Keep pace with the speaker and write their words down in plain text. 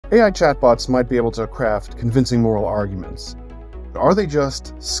AI chatbots might be able to craft convincing moral arguments. But are they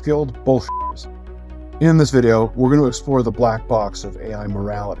just skilled bullshitters? In this video, we're going to explore the black box of AI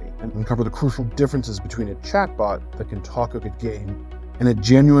morality and uncover the crucial differences between a chatbot that can talk a good game and a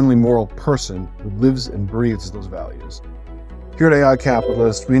genuinely moral person who lives and breathes those values. Here at AI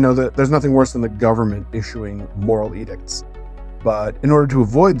Capitalist, we know that there's nothing worse than the government issuing moral edicts. But in order to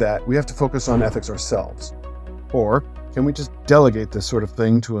avoid that, we have to focus on ethics ourselves. Or can we just delegate this sort of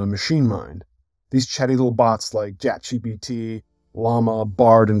thing to a machine mind? These chatty little bots like ChatGPT, LLaMA,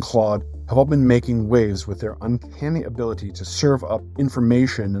 Bard, and Claude have all been making waves with their uncanny ability to serve up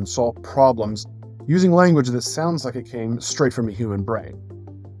information and solve problems using language that sounds like it came straight from a human brain.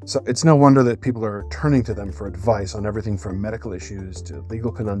 So it's no wonder that people are turning to them for advice on everything from medical issues to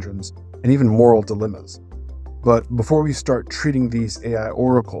legal conundrums and even moral dilemmas. But before we start treating these AI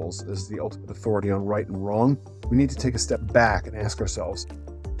oracles as the ultimate authority on right and wrong, we need to take a step back and ask ourselves,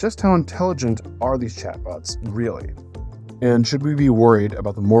 just how intelligent are these chatbots really? And should we be worried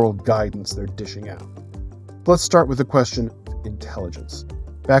about the moral guidance they're dishing out? Let's start with the question of intelligence.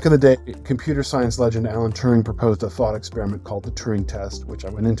 Back in the day, computer science legend Alan Turing proposed a thought experiment called the Turing Test, which I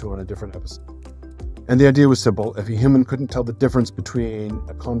went into on a different episode. And the idea was simple. If a human couldn't tell the difference between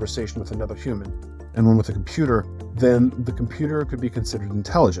a conversation with another human and one with a computer, then the computer could be considered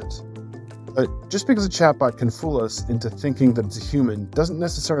intelligent. But just because a chatbot can fool us into thinking that it's a human doesn't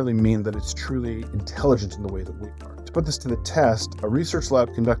necessarily mean that it's truly intelligent in the way that we are. To put this to the test, a research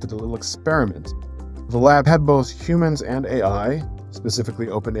lab conducted a little experiment. The lab had both humans and AI, specifically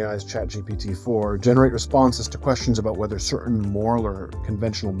OpenAI's ChatGPT-4, generate responses to questions about whether certain moral or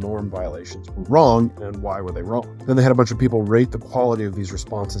conventional norm violations were wrong and why were they wrong. Then they had a bunch of people rate the quality of these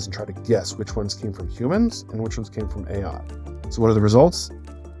responses and try to guess which ones came from humans and which ones came from AI. So what are the results?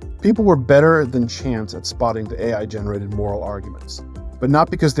 People were better than chance at spotting the AI-generated moral arguments, but not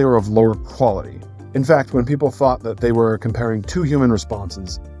because they were of lower quality. In fact, when people thought that they were comparing two human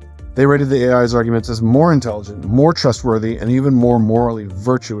responses, they rated the AI's arguments as more intelligent, more trustworthy, and even more morally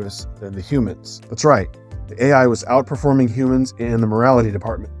virtuous than the humans. That's right, the AI was outperforming humans in the morality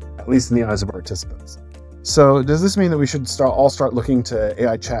department, at least in the eyes of participants. So does this mean that we should all start looking to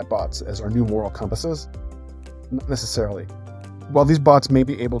AI chatbots as our new moral compasses? Not necessarily. While these bots may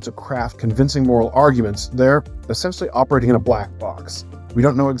be able to craft convincing moral arguments, they're essentially operating in a black box. We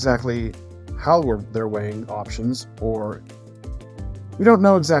don't know exactly how they're weighing options, or we don't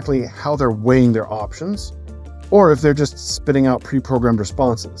know exactly how they're weighing their options, or if they're just spitting out pre-programmed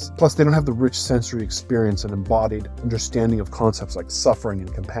responses. Plus, they don't have the rich sensory experience and embodied understanding of concepts like suffering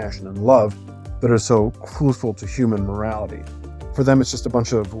and compassion and love that are so crucial to human morality. For them, it's just a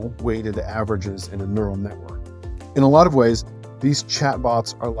bunch of weighted averages in a neural network. In a lot of ways, these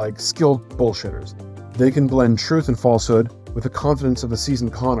chatbots are like skilled bullshitters. They can blend truth and falsehood with the confidence of a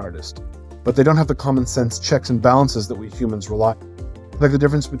seasoned con artist, but they don't have the common sense checks and balances that we humans rely on. Like the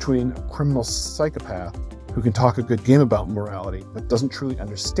difference between a criminal psychopath who can talk a good game about morality but doesn't truly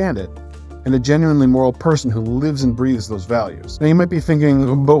understand it, and a genuinely moral person who lives and breathes those values. Now you might be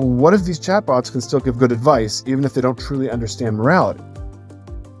thinking, but what if these chatbots can still give good advice even if they don't truly understand morality?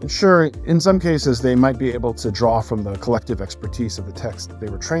 And sure, in some cases they might be able to draw from the collective expertise of the text they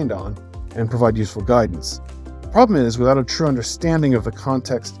were trained on and provide useful guidance. The problem is, without a true understanding of the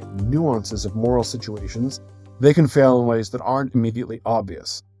context and nuances of moral situations, they can fail in ways that aren't immediately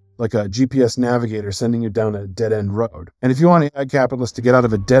obvious, like a GPS navigator sending you down a dead-end road. And if you want AI Capitalist to get out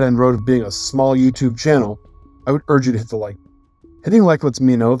of a dead-end road of being a small YouTube channel, I would urge you to hit the like button. Hitting like lets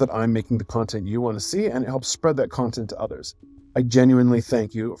me know that I'm making the content you want to see, and it helps spread that content to others. I genuinely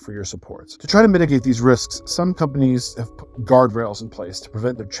thank you for your support. To try to mitigate these risks, some companies have put guardrails in place to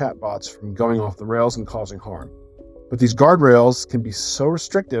prevent their chatbots from going off the rails and causing harm. But these guardrails can be so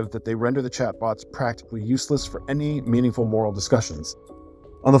restrictive that they render the chatbots practically useless for any meaningful moral discussions.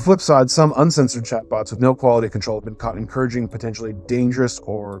 On the flip side, some uncensored chatbots with no quality control have been caught encouraging potentially dangerous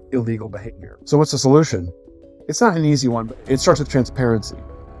or illegal behavior. So what's the solution? It's not an easy one, but it starts with transparency.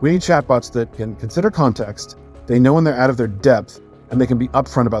 We need chatbots that can consider context, they know when they're out of their depth, and they can be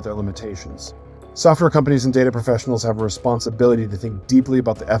upfront about their limitations. Software companies and data professionals have a responsibility to think deeply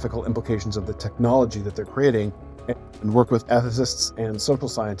about the ethical implications of the technology that they're creating and work with ethicists and social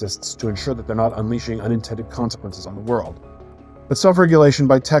scientists to ensure that they're not unleashing unintended consequences on the world. But self-regulation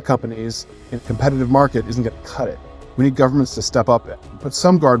by tech companies in a competitive market isn't going to cut it. We need governments to step up and put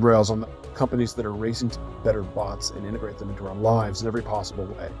some guardrails on the companies that are racing to better bots and integrate them into our lives in every possible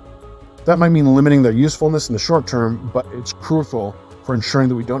way. That might mean limiting their usefulness in the short term, but it's crucial for ensuring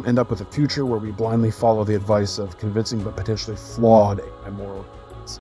that we don't end up with a future where we blindly follow the advice of convincing but potentially flawed AI moral